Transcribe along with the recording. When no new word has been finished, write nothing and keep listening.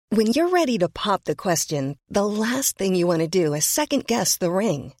When you're ready to pop the question, the last thing you want to do is second-guess the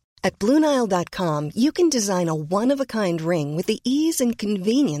ring. At BlueNile.com, you can design a one-of-a-kind ring with the ease and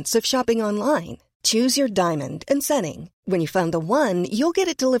convenience of shopping online. Choose your diamond and setting. When you find the one, you'll get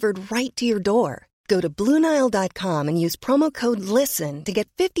it delivered right to your door. Go to BlueNile.com and use promo code LISTEN to get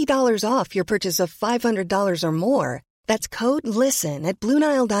 $50 off your purchase of $500 or more. That's code LISTEN at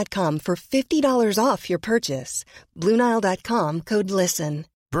BlueNile.com for $50 off your purchase. BlueNile.com, code LISTEN.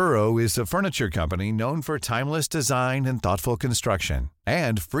 Burrow is a furniture company known for timeless design and thoughtful construction,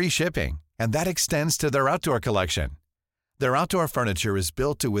 and free shipping, and that extends to their outdoor collection. Their outdoor furniture is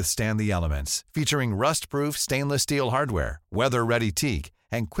built to withstand the elements, featuring rust-proof stainless steel hardware, weather-ready teak,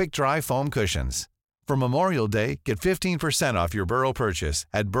 and quick-dry foam cushions. For Memorial Day, get 15% off your Burrow purchase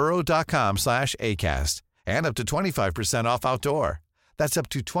at burrow.com/ACAST and up to 25% off outdoor. That's up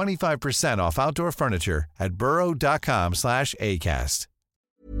to 25% off outdoor furniture at burrow.com/ACAST.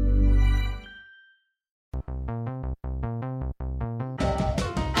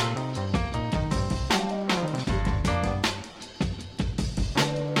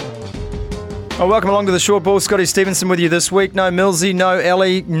 Well, welcome along to the Short Ball. Scotty Stevenson with you this week. No Millsy, no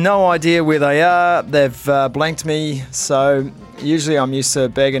Ellie, no idea where they are. They've blanked me, so usually I'm used to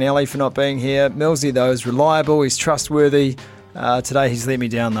bagging Ellie for not being here. Millsy, though, is reliable. He's trustworthy. Today he's let me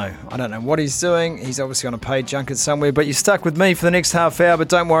down, though. I don't know what he's doing. He's obviously on a paid junket somewhere, but you're stuck with me for the next half hour. But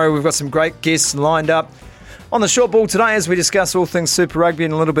don't worry, we've got some great guests lined up on the Short Ball today as we discuss all things Super Rugby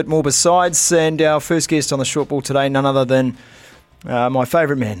and a little bit more besides. And our first guest on the Short Ball today, none other than my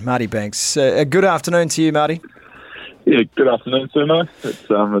favourite man, Marty Banks. Good afternoon to you, Marty. Yeah, good afternoon, Sumo. It's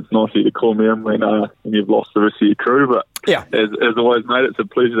nice of you to call me in when you've lost the rest of your crew. But yeah, as always, mate, it's a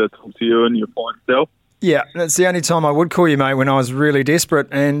pleasure to talk to you and your fine self. Yeah, that's the only time I would call you, mate, when I was really desperate,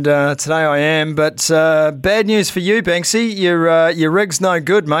 and today I am. But bad news for you, Banksy. Your rig's no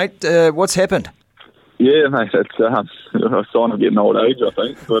good, mate. What's happened? Yeah, mate, it's a sign of getting old age, I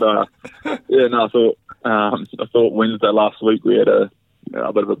think. But I thought Wednesday last week we had a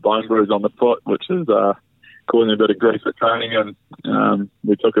bit of a bone bruise on the foot, which is causing a bit of grief at training, and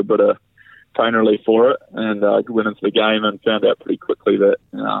we took a bit of pain relief for it, and went into the game and found out pretty quickly that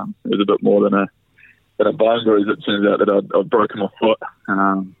it was a bit more than a bone bruise. It turns out that I'd broken my foot,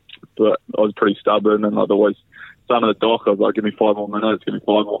 but I was pretty stubborn, and I'd always done at the doc. I was like, give me 5 more minutes, give me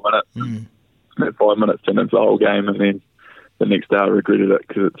 5 more minutes. That 5 minutes turned into the whole game, and then the next day I regretted it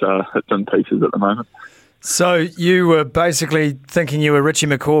because it's in pieces at the moment. So you were basically thinking you were Richie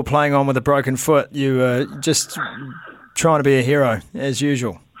McCaw playing on with a broken foot. You were just trying to be a hero, as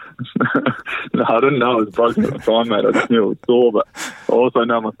usual. No, I didn't know it was broken at the time, mate. I just knew it was sore, but I also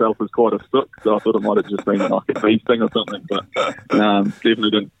know myself as quite a sook, so I thought it might have just been like a bee sting or something. But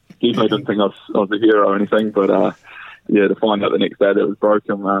definitely didn't think I was a hero or anything. But to find out the next day that it was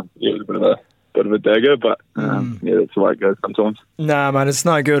broken, it was a bit of a dagger, but that's the way it goes sometimes. Nah, mate, it's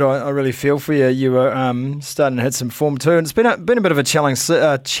no good. I really feel for you. You were starting to hit some form too, and it's been a bit of a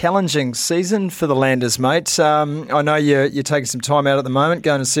challenging season for the Landers, mate. I know you're taking some time out at the moment,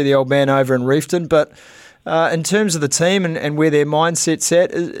 going to see the old man over in Reefton, but in terms of the team and where their mindset's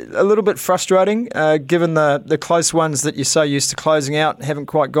at, a little bit frustrating, given the close ones that you're so used to closing out haven't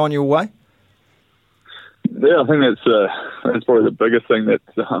quite gone your way. Yeah, I think that's probably the biggest thing that's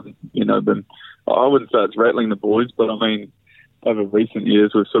been. I wouldn't say it's rattling the boys, but I mean, over recent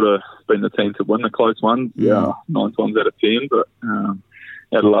years we've sort of been the team to win the close ones. 9 times out of 10, but out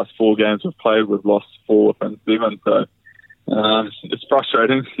of the last 4 games we've played, we've lost 4 within 7. So it's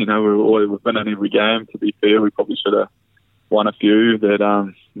frustrating. We've been in every game. To be fair, we probably should have won a few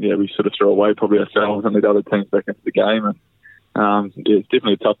that we sort of threw away probably ourselves and let other teams back into the game. And it's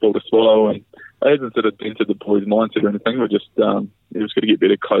definitely a tough ball to swallow, and it hasn't sort of entered the boys' mindset or anything. We're just got to get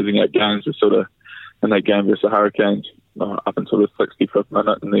better closing out games. We're sort of in that game versus the Hurricanes up until the 65th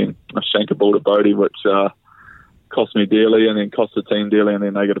minute, and then I shank a ball to Bodie, which cost me dearly, and then cost the team dearly, and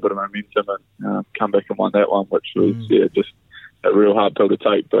then they got a bit of momentum and come back and won that one, which was just a real hard pill to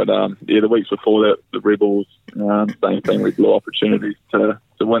take. But the weeks before that, the Rebels, same thing. We blew opportunities to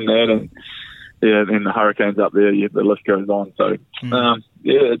win that, and then the Hurricanes up there. The list goes on. So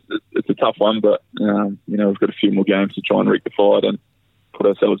it's a tough one, but we've got a few more games to try and rectify it and put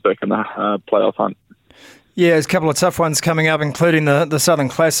ourselves back in the playoff hunt. Yeah, there's a couple of tough ones coming up, including the Southern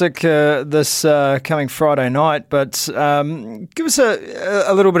Classic this coming Friday night. But give us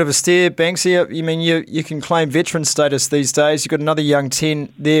a little bit of a steer, Banksy. You mean you can claim veteran status these days. You've got another young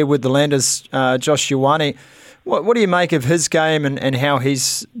 10 there with the Landers, Josh Ioane. What do you make of his game and how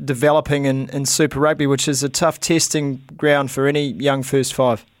he's developing in Super Rugby, which is a tough testing ground for any young first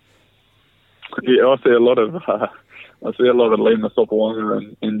five? Yeah, I see a lot of I see a lot of Lima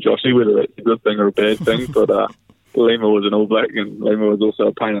Sopawanga and Joshy, whether it's a good thing or a bad thing. But Lima was an All Black, and Lima was also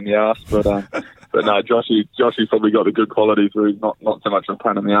a pain in the ass. But no, Joshy's probably got the good qualities where he's not so much of a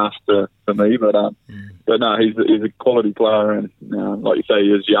pain in the ass for me. But no, he's a quality player, and like you say,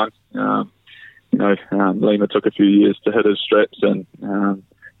 he is young. Lima took a few years to hit his straps, and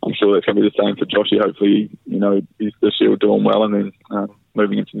I'm sure that's going to be the same for Joshy. Hopefully, he's this year doing well, and then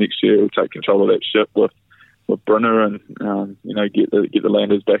moving into next year, he'll take control of that ship with Brynner and get the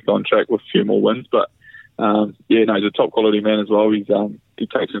Landers back on track with a few more wins. But he's a top quality man as well. He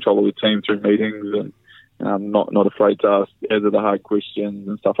takes control of the team through meetings and not afraid to answer the hard questions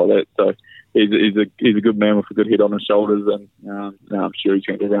and stuff like that. So he's a good man with a good head on his shoulders, and I'm sure he's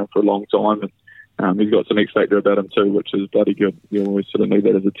going to be around for a long time. And he's got some X factor about him too, which is bloody good. You always sort of need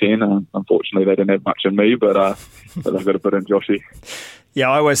that as a 10. Unfortunately, they didn't have much in me, but they've got a bit in Joshy. Yeah,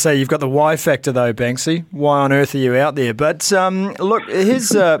 I always say you've got the Y factor though, Banksy. Why on earth are you out there? But look, here's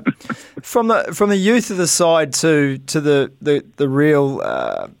from the youth of the side to the real,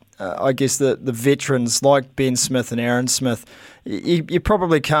 I guess the veterans like Ben Smith and Aaron Smith. You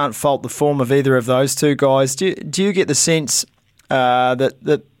probably can't fault the form of either of those two guys. Do you get the sense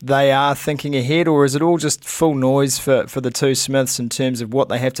that they are thinking ahead, or is it all just full noise for the two Smiths in terms of what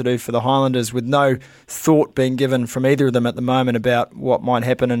they have to do for the Highlanders, with no thought being given from either of them at the moment about what might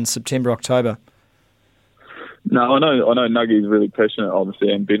happen in September, October? No, I know Nuggy's really passionate,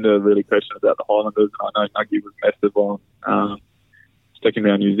 obviously, and Bender really passionate about the Highlanders. And I know Nuggy was massive on sticking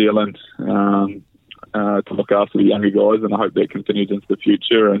around New Zealand to look after the younger guys, and I hope that continues into the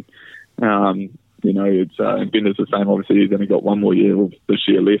future. And and Bender's the same. Obviously, he's only got one more year of this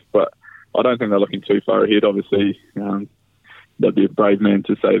year left, but I don't think they're looking too far ahead. Obviously, they'd be a brave man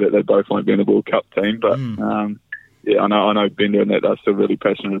to say that they both won't be in the World Cup team, but I know Bender and that they're still really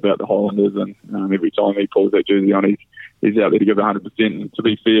passionate about the Highlanders, and every time he pulls that jersey on, he's out there to give 100%. And to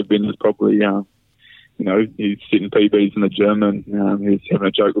be fair, Bender's probably, he's setting PBs in the gym, and he's having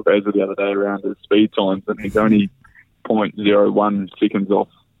a joke with Azza the other day around his speed times, and he's only 0.01 seconds off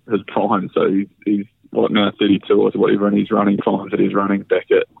his prime, so he's now 32 or whatever, and he's running times that he's running back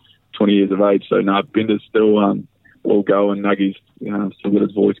at 20 years of age. So Bender's still all go, and Nuggy's still got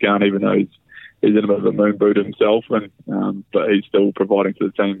his voice going, even though he's in a bit of a moon boot himself, and but he's still providing for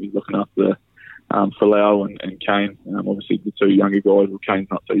the team. He's looking after Folau and Kane. Obviously the two younger guys, well, Kane's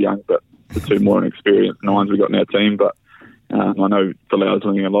not so young, but the two more inexperienced nines we've got in our team. But I know Folau's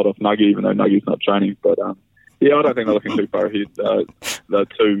doing a lot of Nuggy, even though Nuggy's not training. But I don't think they're looking too far ahead. They're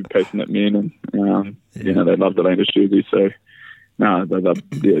two passionate men, and they love the Landers jersey. So they're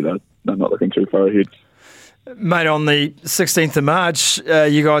not looking too far ahead. Mate, on the 16th of March,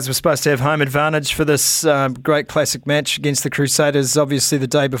 you guys were supposed to have home advantage for this great classic match against the Crusaders. Obviously, the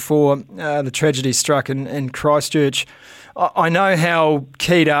day before the tragedy struck in Christchurch. I know how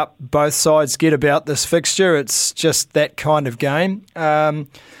keyed up both sides get about this fixture. It's just that kind of game.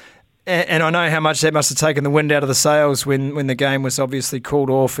 And I know how much that must have taken the wind out of the sails when the game was obviously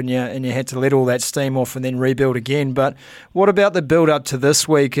called off and you had to let all that steam off and then rebuild again. But what about the build-up to this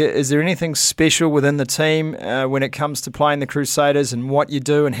week? Is there anything special within the team when it comes to playing the Crusaders, and what you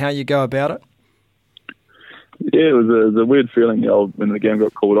do and how you go about it? Yeah, it was a weird feeling when the game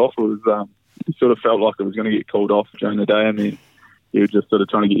got called off. It was you sort of felt like it was going to get called off during the day, and then you were just sort of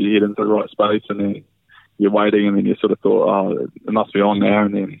trying to get your head into the right space, and then you're waiting, and then you sort of thought, it must be on now,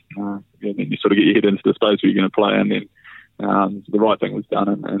 and then you sort of get your head into the space where you're going to play, and then the right thing was done,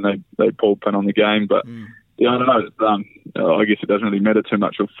 and they pulled pin on the game. But I don't know. I guess it doesn't really matter too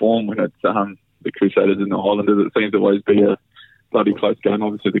much of form when it's the Crusaders and the Highlanders. It seems to always be a bloody close game.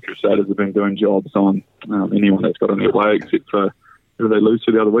 Obviously, the Crusaders have been doing jobs on anyone that's got on their way, except for who they lose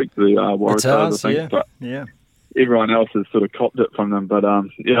to the other week, the Waratahs, I think. But everyone else has sort of copped it from them. But I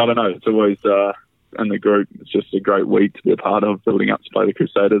don't know. It's always in the group, it's just a great week to be a part of, building up to play the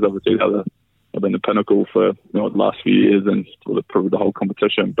Crusaders. Obviously, they've been the pinnacle for the last few years and sort of proved the whole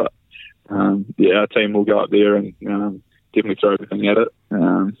competition. But our team will go up there and definitely throw everything at it.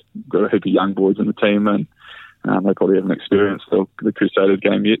 Got a heap of young boys in the team, and they probably haven't experienced the Crusaders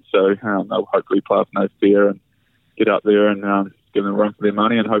game yet. So they'll hopefully play with no fear and get up there and give them a run for their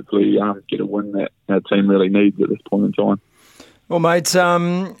money, and hopefully get a win that our team really needs at this point in time. Well, mate,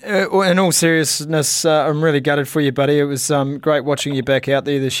 in all seriousness, I'm really gutted for you, buddy. It was great watching you back out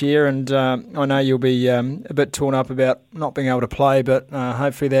there this year, and I know you'll be a bit torn up about not being able to play, but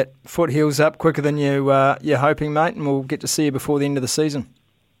hopefully that foot heals up quicker than you're hoping, mate, and we'll get to see you before the end of the season.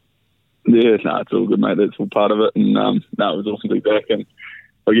 Yeah, it's all good, mate. That's all part of it, and it was awesome to be back, and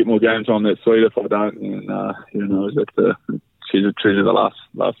if I get more games on, that's sweet. If I don't, then who knows, that's a treasure the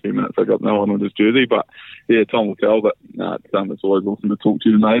last few minutes I got no one with his jersey. But yeah, time will tell. But it's always awesome to talk to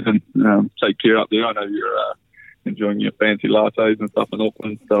you, mate, and take care up there. I know you're enjoying your fancy lattes and stuff in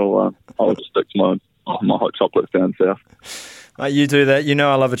Auckland, so I'll just stick to my hot chocolates down south. Mate, you do that. You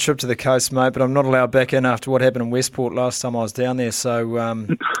know I love a trip to the coast, mate, but I'm not allowed back in after what happened in Westport last time I was down there. So,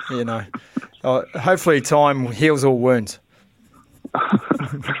 hopefully time heals all wounds.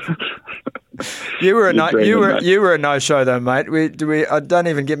 You were a no-show though, mate. Don't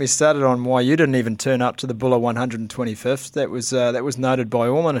even get me started on why you didn't even turn up to the Buller 125th. That was noted by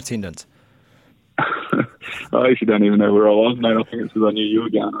all in attendance. I actually don't even know where I was, mate. I think it's because I knew you were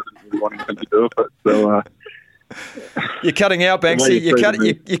going. I didn't really want anything to do with it. So you're cutting out, Banksy.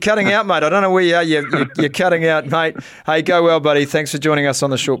 You're cutting out, mate. I don't know where you are. You're cutting out, mate. Hey, go well, buddy. Thanks for joining us on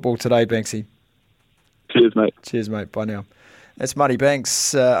the short ball today, Banksy. Cheers, mate. Cheers, mate. Bye now. That's Marty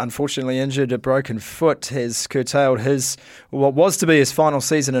Banks, unfortunately injured, a broken foot, has curtailed what was to be his final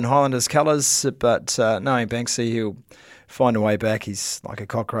season in Highlanders colours, but knowing Banksy, he'll find a way back. He's like a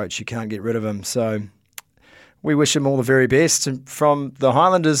cockroach, you can't get rid of him, so we wish him all the very best. And from the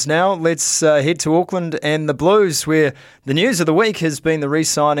Highlanders now, let's head to Auckland and the Blues, where the news of the week has been the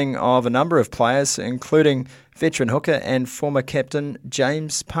re-signing of a number of players, including veteran hooker and former captain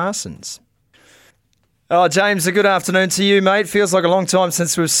James Parsons. Oh, James, a good afternoon to you, mate. Feels like a long time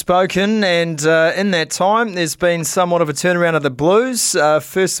since we've spoken, and in that time, there's been somewhat of a turnaround of the Blues.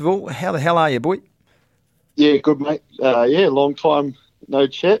 First of all, how the hell are you, boy? Yeah, good, mate. Long time no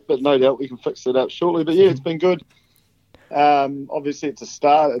chat, but no doubt we can fix it up shortly. But yeah, it's been good. Obviously, it's a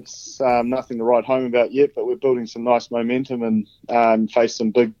start. It's nothing to write home about yet, but we're building some nice momentum and face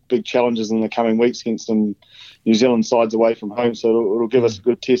some big challenges in the coming weeks against some New Zealand sides away from home. So it'll give us a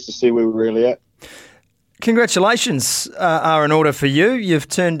good test to see where we're really at. Congratulations are in order for you. You've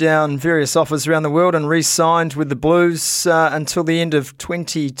turned down various offers around the world and re-signed with the Blues until the end of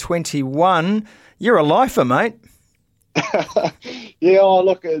 2021. You're a lifer, mate. Yeah,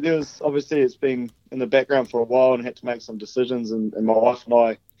 look, it's been in the background for a while and had to make some decisions, and my wife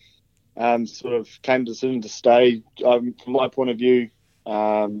and I sort of came to the decision to stay. From my point of view,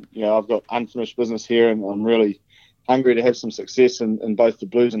 I've got unfinished business here, and I'm really hungry to have some success in both the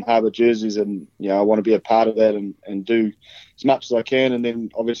Blues and Harbour jerseys, and I want to be a part of that and do as much as I can. And then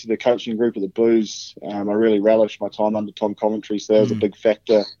obviously the coaching group of the Blues, I really relish my time under Tom Coventry, so that was a big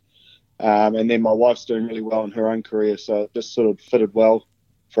factor. And then my wife's doing really well in her own career, so it just sort of fitted well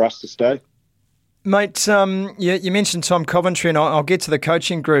for us to stay. Mate, you mentioned Tom Coventry, and I'll get to the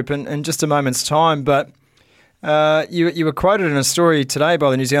coaching group in just a moment's time, but you were quoted in a story today by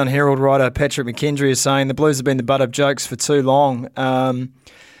the New Zealand Herald writer Patrick McKendry as saying the Blues have been the butt of jokes for too long,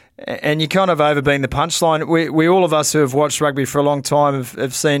 and you kind of overbeing the punchline. We all of us who have watched rugby for a long time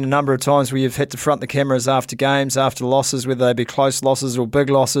have seen a number of times where you've had to front the cameras after games, after losses, whether they be close losses or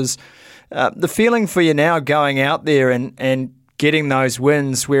big losses. The feeling for you now going out there and getting those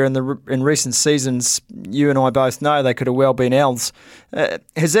wins where in recent seasons, you and I both know they could have well been L's.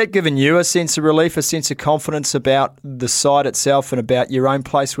 Has that given you a sense of relief, a sense of confidence about the side itself and about your own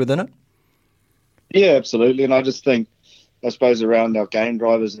place within it? Yeah, absolutely. And I just think, I suppose, around our game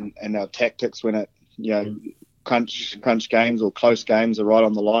drivers and our tactics when crunch games or close games are right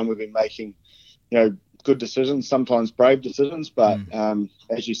on the line, we've been making, good decisions, sometimes brave decisions, but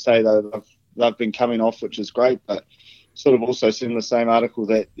as you say, they've been coming off, which is great, but sort of also said in the same article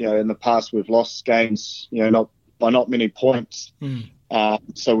that, in the past we've lost games, not by not many points.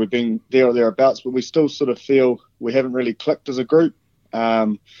 So we've been there or thereabouts, but we still sort of feel we haven't really clicked as a group.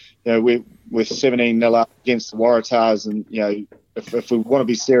 We're 17-0 up against the Waratahs, and, if we want to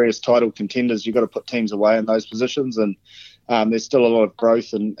be serious title contenders, you've got to put teams away in those positions. And there's still a lot of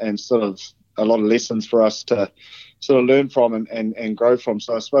growth and sort of a lot of lessons for us to sort of learn from and grow from.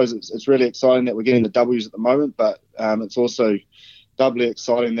 So I suppose it's really exciting that we're getting the W's at the moment, but it's also doubly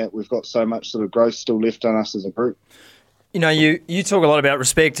exciting that we've got so much sort of growth still left on us as a group. You talk a lot about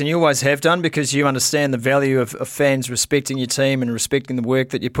respect, and you always have done, because you understand the value of fans respecting your team and respecting the work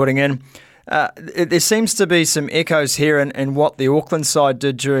that you're putting in. There seems to be some echoes here in what the Auckland side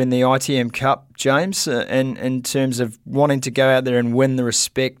did during the ITM Cup, James, in terms of wanting to go out there and win the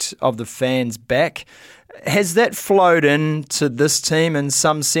respect of the fans back. Has that flowed into this team in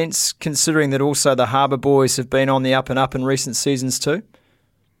some sense, considering that also the Harbour boys have been on the up and up in recent seasons too?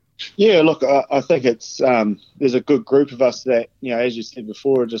 Yeah, look, I think it's there's a good group of us that, as you said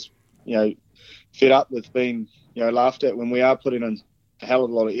before, are just, fed up with being, laughed at when we are putting in a hell of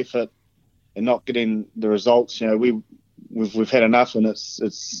a lot of effort and not getting the results. We've had enough, and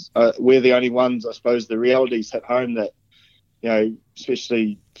it's we're the only ones, I suppose. The reality's hit home that,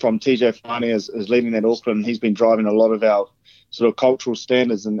 especially from TJ Fani as leading that Auckland, he's been driving a lot of our sort of cultural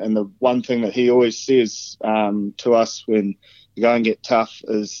standards. And the one thing that he always says to us when the going get tough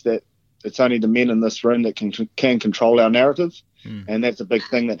is that it's only the men in this room that can control our narrative. And that's a big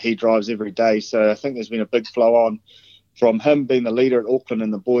thing that he drives every day. So I think there's been a big flow on from him being the leader at Auckland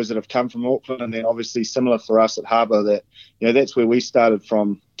and the boys that have come from Auckland. And then obviously similar for us at Harbour, that, you know, that's where we started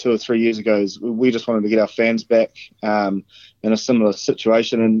from 2 or 3 years ago. Is we just wanted to get our fans back in a similar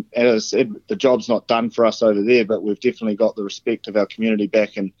situation. And as I said, the job's not done for us over there, but we've definitely got the respect of our community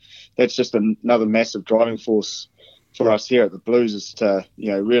back. And that's just another massive driving force for us here at the Blues, is to,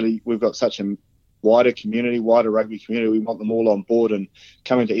 you know, really, we've got such a wider community, wider rugby community. We want them all on board and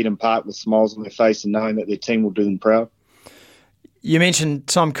coming to Eden Park with smiles on their face and knowing that their team will do them proud. You mentioned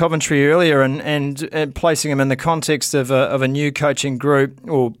Tom Coventry earlier and placing him in the context of a new coaching group,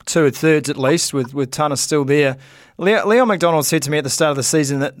 or 2/3 at least, with Tana still there. Leon McDonald said to me at the start of the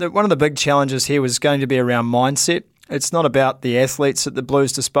season that one of the big challenges here was going to be around mindset. It's not about the athletes at the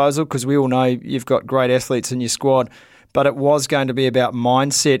Blues' disposal, because we all know you've got great athletes in your squad, but it was going to be about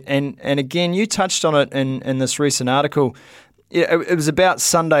mindset. And again, you touched on it in this recent article. It was about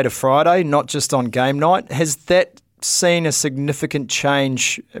Sunday to Friday, not just on game night. Has that seen a significant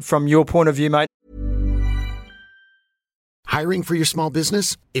change from your point of view, mate? Hiring for your small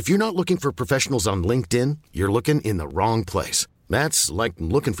business? If you're not looking for professionals on LinkedIn, you're looking in the wrong place. That's like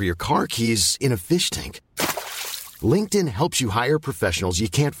looking for your car keys in a fish tank. LinkedIn helps you hire professionals you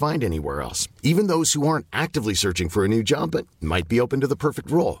can't find anywhere else, even those who aren't actively searching for a new job but might be open to the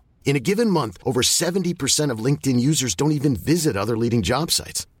perfect role. In a given month, over 70% of LinkedIn users don't even visit other leading job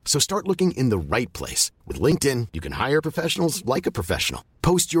sites. So start looking in the right place. With LinkedIn, you can hire professionals like a professional.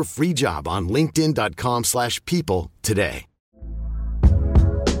 Post your free job on linkedin.com/people today.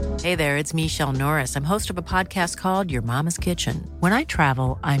 Hey there, it's Michelle Norris. I'm host of a podcast called Your Mama's Kitchen. When I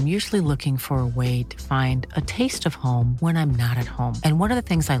travel, I'm usually looking for a way to find a taste of home when I'm not at home. And one of the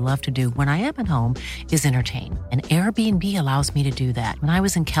things I love to do when I am at home is entertain. And Airbnb allows me to do that. When I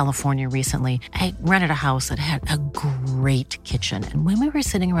was in California recently, I rented a house that had a great kitchen. And when we were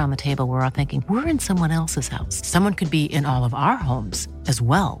sitting around the table, we were all thinking, we're in someone else's house. Someone could be in all of our homes as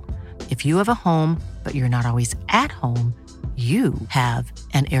well. If you have a home, but you're not always at home, you have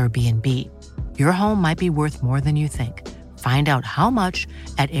an Airbnb. Your home might be worth more than you think. Find out how much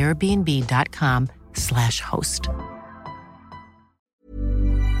at airbnb.com/host.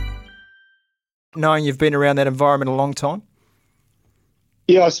 Knowing you've been around that environment a long time?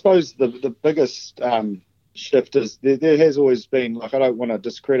 Yeah, I suppose the biggest shift is there has always been, like, I don't want to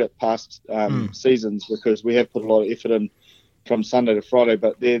discredit past seasons, because we have put a lot of effort in from Sunday to Friday,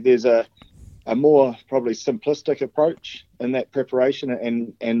 but there's a more probably simplistic approach in that preparation,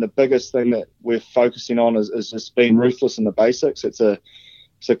 and the biggest thing that we're focusing on is just being ruthless in the basics. It's a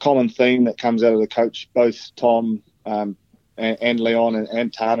common theme that comes out of the coach, both Tom and Leon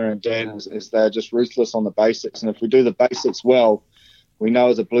and Tana and Dan, is they're just ruthless on the basics. And if we do the basics well, we know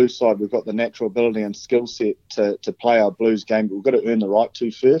as a Blues side we've got the natural ability and skill set to play our Blues game, but we've got to earn the right to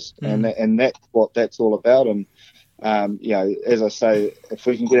first, and that's what that's all about. And you know, as I say, if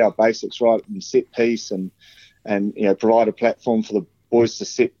we can get our basics right and set piece and you know, provide a platform for the boys to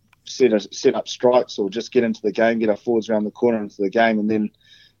set up strikes, or just get into the game, get our forwards around the corner into the game, and then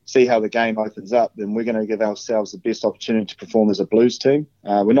see how the game opens up, then we're going to give ourselves the best opportunity to perform as a Blues team.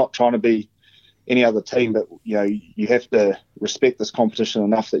 We're not trying to be any other team, but you know, you have to respect this competition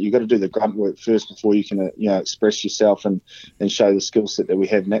enough that you've got to do the grunt work first before you can you know, express yourself and show the skill set that we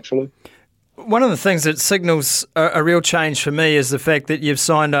have naturally. One of the things that signals a real change for me is the fact that you've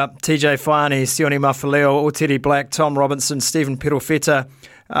signed up TJ Whānui, Sione Mafaleo, Oteri Black, Tom Robinson, Stephen Perofeta,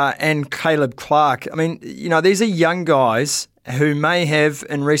 and Caleb Clark. I mean, you know, these are young guys who may have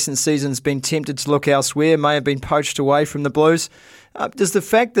in recent seasons been tempted to look elsewhere, may have been poached away from the Blues. Does the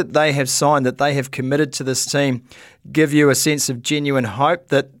fact that they have signed, that they have committed to this team, give you a sense of genuine hope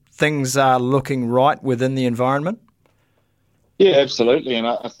that things are looking right within the environment? Yeah, absolutely. And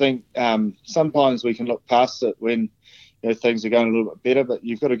I think sometimes we can look past it when, you know, things are going a little bit better, but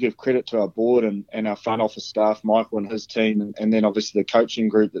you've got to give credit to our board and our front office staff, Michael and his team, and then obviously the coaching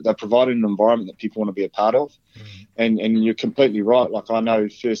group, that they're providing an environment that people want to be a part of. And you're completely right. Like, I know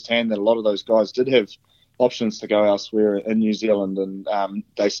firsthand that a lot of those guys did have options to go elsewhere in New Zealand, and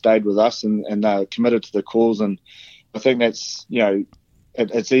they stayed with us and they're committed to the cause. And I think that's, you know,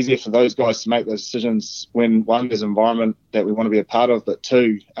 it's easier for those guys to make those decisions when, one, there's an environment that we want to be a part of, but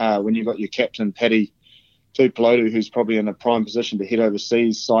two, when you've got your captain, Paddy Tuipulotu, who's probably in a prime position to head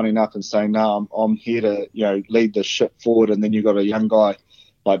overseas, signing up and saying, no, I'm here to, you know, lead the ship forward. And then you've got a young guy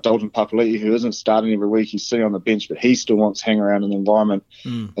like Dalton Papali'i, who isn't starting every week, he's sitting on the bench, but he still wants to hang around in the environment.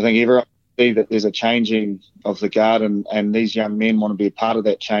 I think everyone see that there's a changing of the guard, and these young men want to be a part of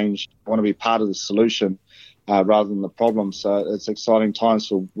that change, want to be part of the solution rather than the problem. So it's exciting times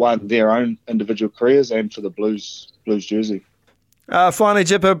for their own individual careers and for the Blues jersey. Finally,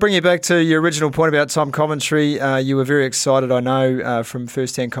 Jipper, bring you back to your original point about Tom Coventry. You were very excited, I know, from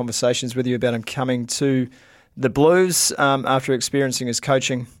first-hand conversations with you about him coming to the Blues after experiencing his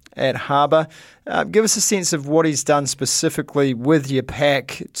coaching at Harbour. Give us a sense of what he's done specifically with your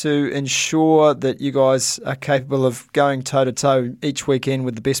pack to ensure that you guys are capable of going toe-to-toe each weekend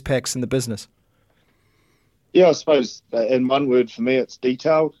with the best packs in the business. Yeah, I suppose in one word for me, it's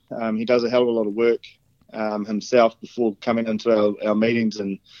detailed. He does a hell of a lot of work himself before coming into our meetings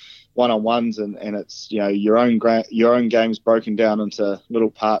and one-on-ones, and it's your own game's broken down into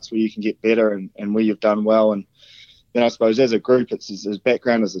little parts where you can get better and where you've done well. And then I suppose as a group, it's his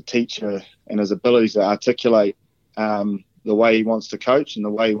background as a teacher and his ability to articulate the way he wants to coach and the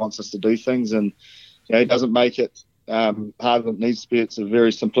way he wants us to do things. And he doesn't make it harder than it needs to be. It's a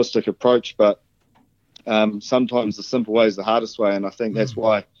very simplistic approach, but sometimes the simple way is the hardest way. And I think that's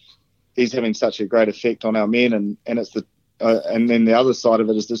why he's having such a great effect on our men. And it's and then the other side of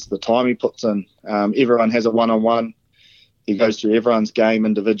it is just the time he puts in. Everyone has a one-on-one. He goes through everyone's game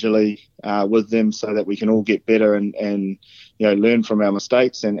individually with them so that we can all get better and learn from our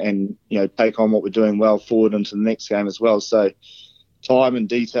mistakes and take on what we're doing well forward into the next game as well. So time and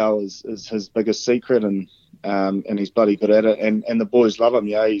detail is his biggest secret, and he's bloody good at it. And the boys love him.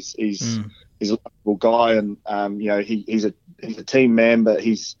 He's a lovable guy, and he's a team man, but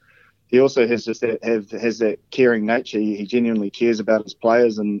he also has just that caring nature. He genuinely cares about his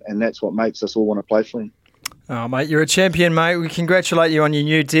players, and that's what makes us all want to play for him. Oh, mate, you're a champion, mate. We congratulate you on your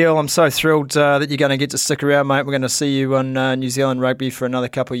new deal. I'm so thrilled that you're going to get to stick around, mate. We're going to see you on New Zealand rugby for another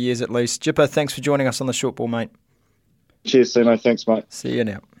couple of years at least. Jipper, thanks for joining us on the Short Ball, mate. Cheers, Sino. Thanks, mate. See you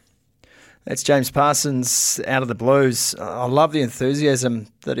now. That's James Parsons out of the Blues. I love the enthusiasm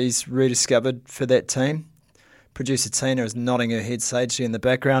that he's rediscovered for that team. Producer Tina is nodding her head sagely in the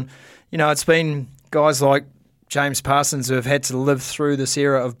background. It's been guys like James Parsons who have had to live through this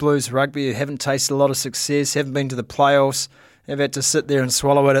era of Blues rugby, who haven't tasted a lot of success, haven't been to the playoffs, have had to sit there and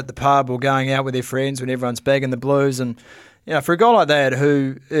swallow it at the pub or going out with their friends when everyone's bagging the Blues. And for a guy like that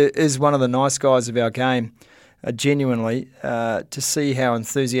who is one of the nice guys of our game, genuinely, to see how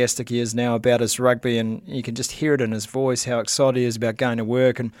enthusiastic he is now about his rugby, and you can just hear it in his voice, how excited he is about going to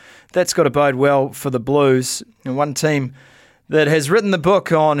work, and that's got to bode well for the Blues. And one team that has written the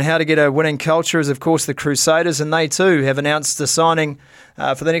book on how to get a winning culture is, of course, the Crusaders, and they too have announced a signing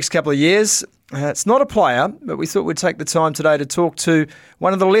for the next couple of years. It's not a player, but we thought we'd take the time today to talk to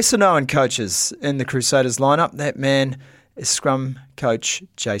one of the lesser-known coaches in the Crusaders lineup. That man is scrum coach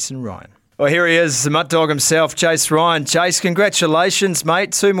Jason Ryan. Well, here he is, the Mutt Dog himself, Jace Ryan. Jace, congratulations,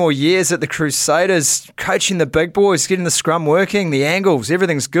 mate. 2 more years at the Crusaders, coaching the big boys, getting the scrum working, the angles,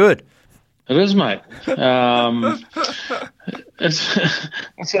 everything's good. It is, mate.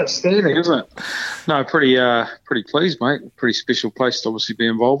 It's outstanding, isn't it? No, pretty pleased, mate. Pretty special place to obviously be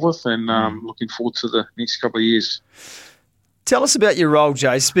involved with, and looking forward to the next couple of years. Tell us about your role,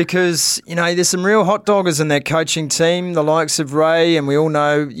 Jace, because, there's some real hot doggers in that coaching team, the likes of Ray, and we all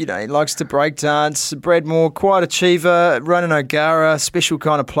know, he likes to break dance. Brad Moore, quiet achiever. Ronan O'Gara, special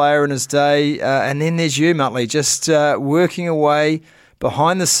kind of player in his day. And then there's you, Muttley, just working away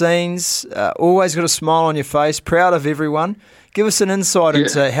behind the scenes, always got a smile on your face, proud of everyone. Give us an insight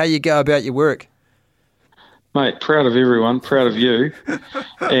into how you go about your work. Mate, proud of everyone, proud of you,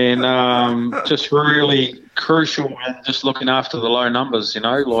 and just really crucial in just looking after the low numbers,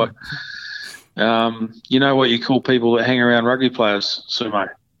 what you call people that hang around rugby players, Sumo?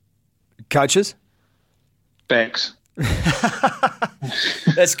 Coaches? Backs.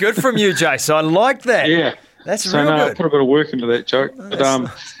 That's good from you, Jace. I like that. Yeah. That's real good. I put a bit of work into that joke.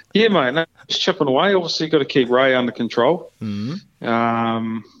 But, mate, just chipping away. Obviously, got to keep Ray under control.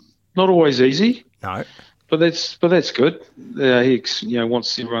 Mm-hmm. Not always easy. No. But that's good. He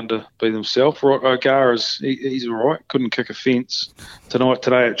wants everyone to be themselves. O'Gara's he's all right. Couldn't kick a fence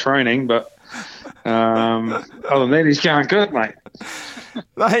today at training, but other than that, he's going good, mate.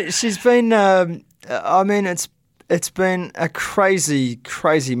 Mate, she's been. It's been a crazy,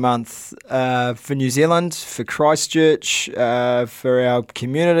 crazy month for New Zealand, for Christchurch, for our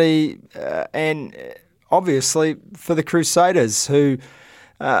community, and obviously for the Crusaders, who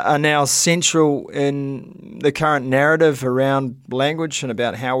are now central in the current narrative around language and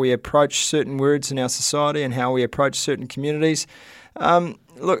about how we approach certain words in our society and how we approach certain communities.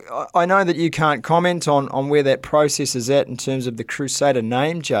 Look, I know that you can't comment on where that process is at in terms of the Crusader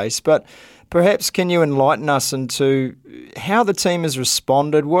name, Jace, but perhaps can you enlighten us into how the team has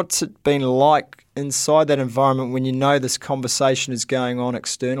responded? What's it been like inside that environment when you know this conversation is going on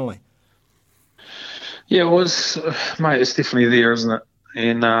externally? Yeah, well, it's definitely there, isn't it?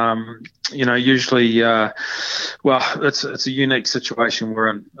 And, usually, it's a unique situation we're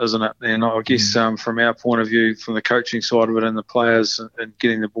in, isn't it? And I guess from our point of view, from the coaching side of it and the players and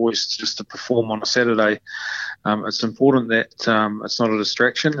getting the boys just to perform on a Saturday, it's important that it's not a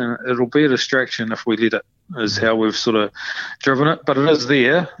distraction, and it'll be a distraction if we let it, is how we've sort of driven it. But it is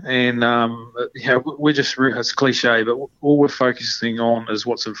there, and we're just, it's cliche, but all we're focusing on is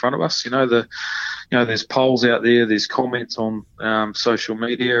what's in front of us. There's polls out there, there's comments on social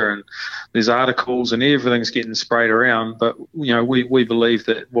media, and there's articles, and everything's getting sprayed around. But we believe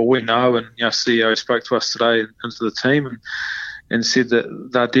that, we know, and CEO spoke to us today into the team and said that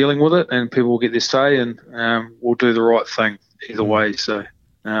they're dealing with it, and people will get their say, and we'll do the right thing either way. So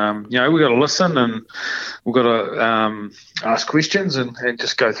we've got to listen, and we've got to ask questions and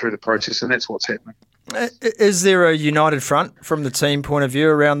just go through the process, and that's what's happening. Is there a united front from the team point of view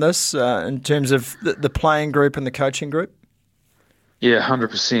around this in terms of the playing group and the coaching group? Yeah,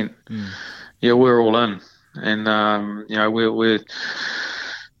 100%. Yeah, we're all in, and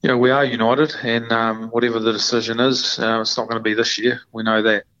we are united, and whatever the decision is, it's not going to be this year. We know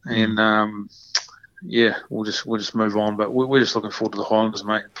that, and we'll just move on. But we're just looking forward to the Highlanders,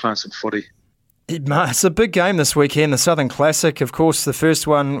 mate, playing some footy. It's a big game this weekend, the Southern Classic. Of course, the first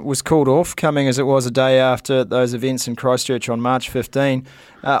one was called off, coming as it was a day after those events in Christchurch on March 15.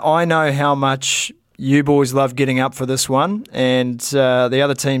 I know how much you boys love getting up for this one, and the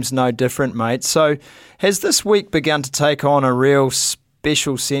other team's no different, mate. So has this week begun to take on a real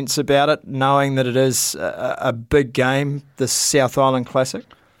special sense about it, knowing that it is a big game, the South Island Classic?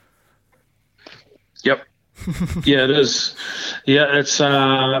 Yep. Yeah, it is. Yeah, it's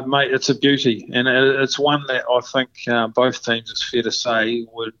mate, it's a beauty, and it's one that I think both teams, it's fair to say,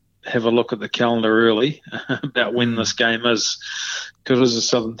 would have a look at the calendar early about when this game is, because it is a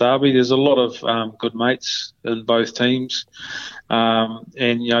Southern Derby. There's a lot of good mates in both teams, and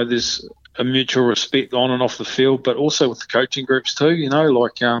there's a mutual respect on and off the field, but also with the coaching groups too.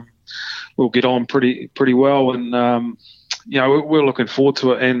 We'll get on pretty well, and we're looking forward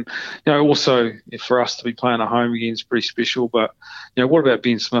to it. And also for us to be playing at home again is pretty special. But what about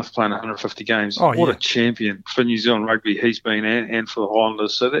Ben Smith playing 150 games? What a champion for New Zealand rugby he's been, and for the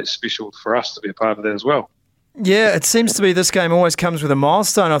Highlanders. So that's special for us to be a part of that as well. Yeah, it seems to be this game always comes with a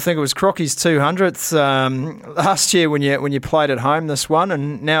milestone. I think it was Crocky's 200th last year when you played at home, this one,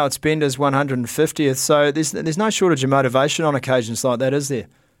 and now it's Bender's 150th. So there's no shortage of motivation on occasions like that, is there?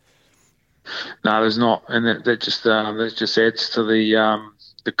 No, there's not, and that just adds to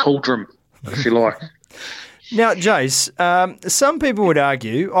the cauldron, if you like. Now, Jace, some people would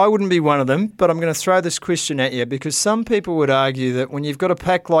argue, I wouldn't be one of them, but I'm going to throw this question at you, because some people would argue that when you've got a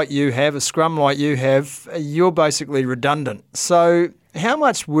pack like you have, a scrum like you have, you're basically redundant. So how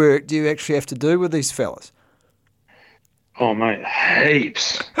much work do you actually have to do with these fellas? Oh, mate,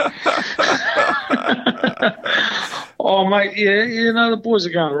 heaps. Oh, mate, yeah, the boys are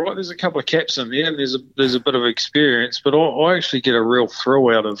going right. There's a couple of caps in there, and there's a bit of experience, but I actually get a real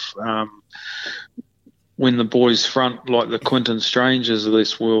thrill out of when the boys front, like the Quinton Strangers of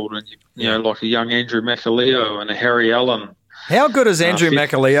this world, and like a young Andrew McAleo and a Harry Allen. How good is Andrew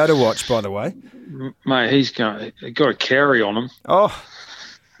McAleo to watch, by the way? Mate, he's got a carry on him. Oh.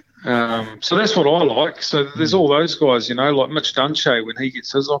 So that's what I like. So there's all those guys, like Mitch Dunshea when he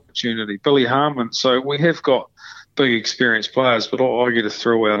gets his opportunity, Billy Harmon. So we have got big experienced players, but I get a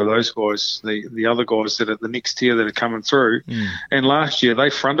thrill out of those guys, the other guys that are the next tier that are coming through. And last year they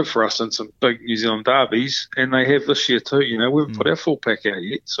fronted for us in some big New Zealand derbies, and they have this year too. We haven't put our full pack out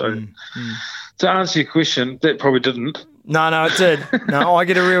yet. So to answer your question, that probably didn't. No, it did. No, I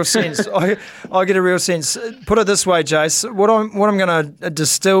get a real sense. I get a real sense. Put it this way, Jace. What I'm going to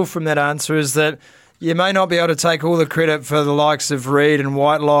distill from that answer is that you may not be able to take all the credit for the likes of Reid and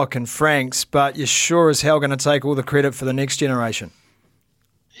Whitelock and Franks, but you're sure as hell going to take all the credit for the next generation.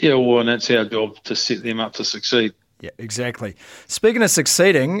 Yeah, well, and that's our job, to set them up to succeed. Yeah, exactly. Speaking of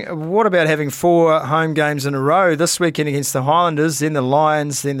succeeding, what about having 4 home games in a row this weekend against the Highlanders, then the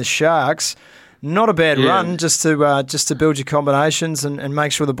Lions, then the Sharks? Not a bad run, just to build your combinations and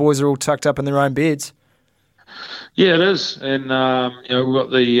make sure the boys are all tucked up in their own beds. Yeah, it is, and we've got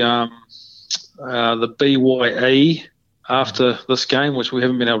the BYE after this game, which we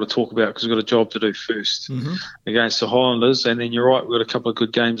haven't been able to talk about because we've got a job to do first against the Highlanders. And then you're right, we've got a couple of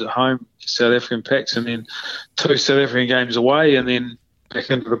good games at home, South African Packs, and then 2 South African games away, and then back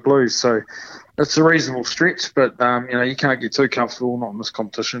into the Blues. So it's a reasonable stretch, but you can't get too comfortable, not in this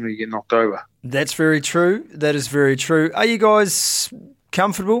competition, or you get knocked over. That's very true. That is very true. Are you guys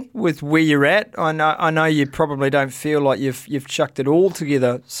comfortable with where you're at? I know you probably don't feel like you've chucked it all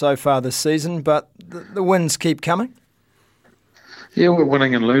together so far this season, but the wins keep coming. Yeah, we're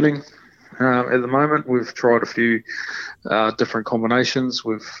winning and learning. At the moment, we've tried a few different combinations.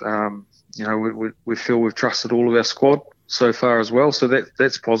 We feel we've trusted all of our squad so far as well, so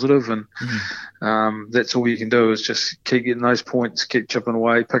that's positive, and that's all you can do is just keep getting those points, keep chipping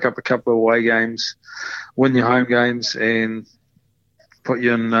away, pick up a couple of away games, win your home games, and put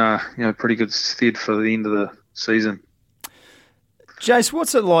you in pretty good stead for the end of the season. Jace,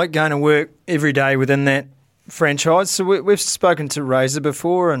 what's it like going to work every day within that franchise? So we've spoken to Razor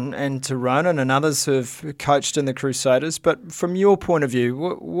before and to Ronan and others who have coached in the Crusaders, but from your point of view,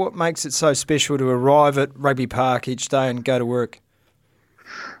 what makes it so special to arrive at Rugby Park each day and go to work?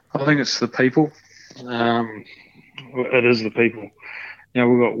 I think it's the people. It is the people.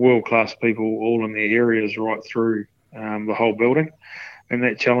 We've got world-class people all in their areas right through the whole building, and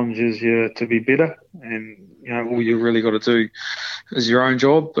that challenges you to be better. And all you really got to do is your own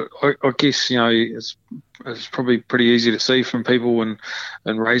job. But I guess it's probably pretty easy to see from people and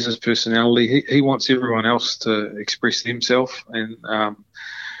Razor's personality. He wants everyone else to express themselves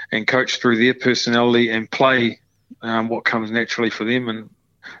and coach through their personality and play what comes naturally for them. And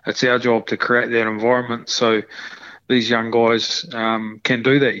it's our job to create that environment so these young guys can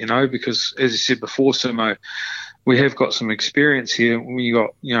do that. Because as I said before, Sumo, we have got some experience here. When you got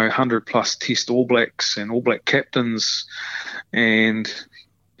 100 plus Test All Blacks and All Black captains, and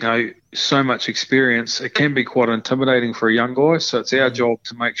so much experience, it can be quite intimidating for a young guy. So it's our job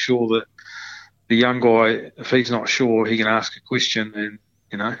to make sure that the young guy, if he's not sure, he can ask a question,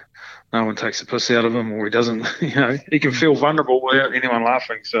 and no one takes the piss out of him, or he doesn't. He can feel vulnerable without anyone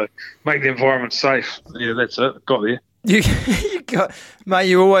laughing. So make the environment safe. Yeah, that's it. Got there. Mate,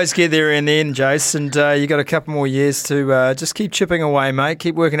 you always get there in the end, Jace, and you got a couple more years to just keep chipping away, mate.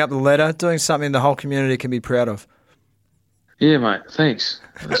 Keep working up the ladder, doing something the whole community can be proud of. Yeah, mate, thanks.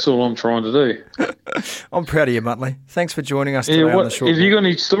 That's all I'm trying to do. I'm proud of you, Muttley. Thanks for joining us today on the short. Have you got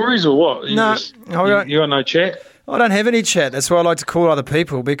any stories or what? You got no chat? I don't have any chat. That's why I like to call other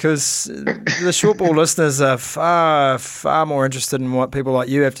people, because the short ball listeners are far, far more interested in what people like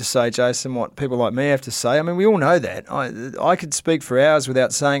you have to say, Jason, what people like me have to say. I mean, we all know that. I could speak for hours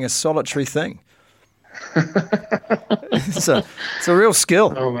without saying a solitary thing. It's a real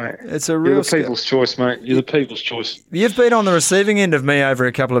skill. Oh, mate. It's a real skill. You're the people's choice, mate. You're the people's choice. You've been on the receiving end of me over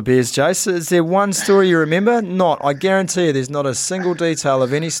a couple of beers, Jace. Is there one story you remember? Not. I guarantee you there's not a single detail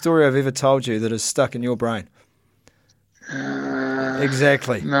of any story I've ever told you that is stuck in your brain.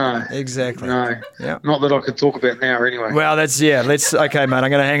 Exactly. No. Exactly. No. Yeah. Not that I could talk about now anyway. Well, okay, mate, I'm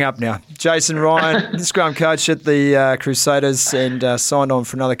going to hang up now. Jason Ryan, scrum coach at the Crusaders, and signed on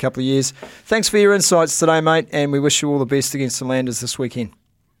for another couple of years. Thanks for your insights today, mate, and we wish you all the best against the Landers this weekend.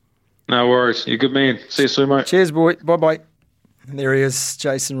 No worries. You're a good man. See you soon, mate. Cheers, boy. Bye-bye. And there he is,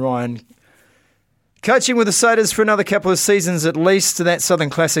 Jason Ryan. Coaching with the Crusaders for another couple of seasons at least. That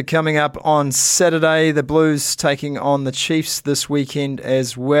Southern Classic coming up on Saturday. The Blues taking on the Chiefs this weekend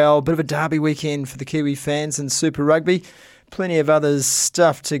as well. Bit of a derby weekend for the Kiwi fans in Super Rugby. Plenty of other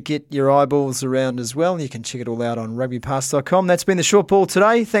stuff to get your eyeballs around as well. You can check it all out on rugbypass.com. That's been the Short Ball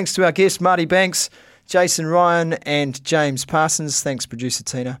today. Thanks to our guests, Marty Banks, Jason Ryan and James Parsons. Thanks, producer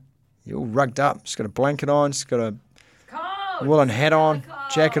Tina. You're all rugged up. She's got a blanket on. She's got a woolen hat on,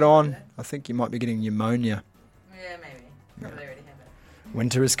 jacket on. I think you might be getting pneumonia. Yeah, maybe. Probably already have it.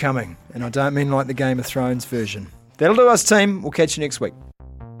 Winter is coming, and I don't mean like the Game of Thrones version. That'll do us, team. We'll catch you next week.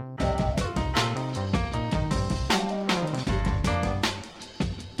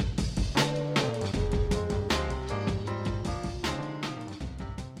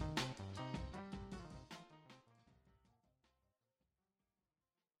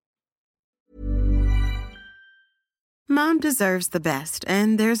 Mom deserves the best,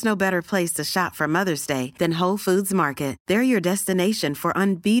 and there's no better place to shop for Mother's Day than Whole Foods Market. They're your destination for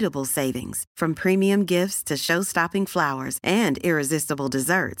unbeatable savings, from premium gifts to show-stopping flowers and irresistible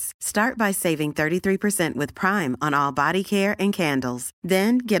desserts. Start by saving 33% with Prime on all body care and candles.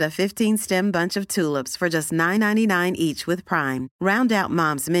 Then get a 15-stem bunch of tulips for just $9.99 each with Prime. Round out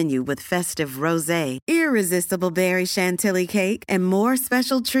Mom's menu with festive rosé, irresistible berry chantilly cake, and more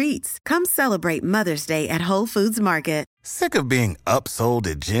special treats. Come celebrate Mother's Day at Whole Foods Market. Sick of being upsold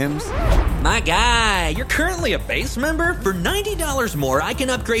at gyms? My guy, you're currently a base member? For $90 more, I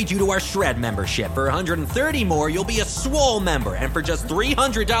can upgrade you to our Shred membership. For $130 more, you'll be a Swole member. And for just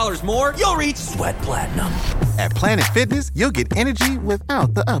 $300 more, you'll reach Sweat Platinum. At Planet Fitness, you'll get energy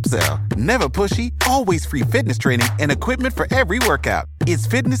without the upsell. Never pushy, always free fitness training and equipment for every workout. It's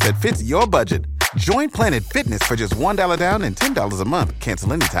fitness that fits your budget. Join Planet Fitness for just $1 down and $10 a month.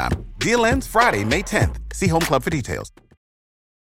 Cancel anytime. Deal ends Friday, May 10th. See Home Club for details.